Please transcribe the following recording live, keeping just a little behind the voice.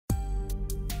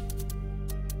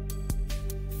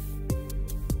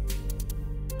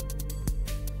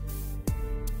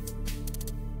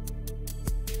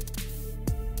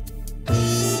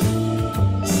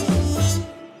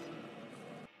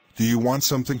Do you want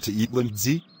something to eat,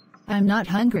 Lindsey? I'm not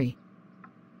hungry.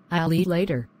 I'll eat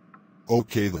later.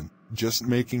 Okay then, just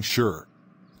making sure.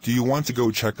 Do you want to go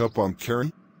check up on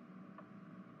Carrie?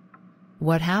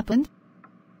 What happened?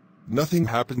 Nothing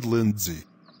happened, Lindsey.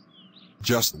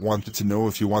 Just wanted to know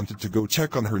if you wanted to go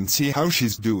check on her and see how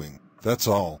she's doing, that's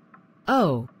all.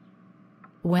 Oh.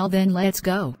 Well then let's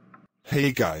go.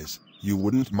 Hey guys, you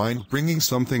wouldn't mind bringing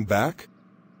something back?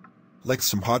 Like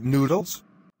some hot noodles?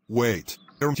 Wait,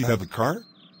 don't you have a car?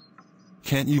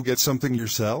 Can't you get something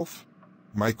yourself?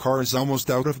 My car is almost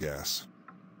out of gas.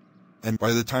 And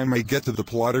by the time I get to the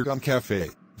Plotagon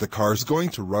Café, the car's going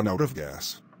to run out of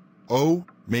gas. Oh,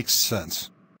 makes sense.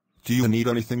 Do you need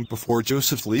anything before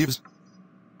Joseph leaves?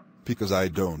 Because I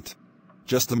don't.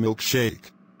 Just a milkshake.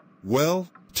 Well,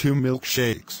 2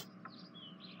 milkshakes.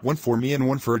 One for me and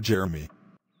one for Jeremy.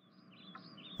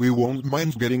 We won't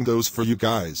mind getting those for you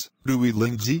guys, do we,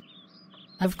 Lindsey?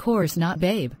 Of course not,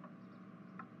 babe.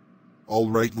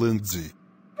 Alright, Lindsey.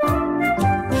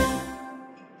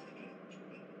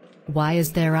 Why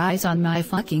is there ice on my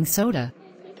fucking soda?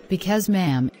 Because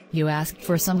ma'am, you asked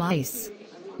for some ice.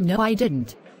 No I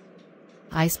didn't.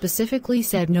 I specifically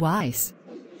said no ice.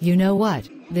 You know what,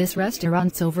 this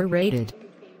restaurant's overrated.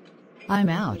 I'm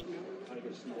out.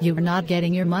 You're not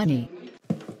getting your money.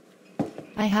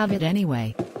 I have it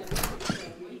anyway.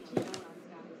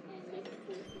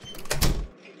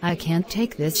 I can't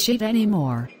take this shit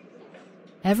anymore.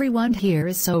 Everyone here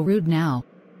is so rude now.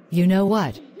 You know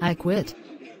what, I quit.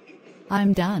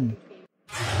 I'm done.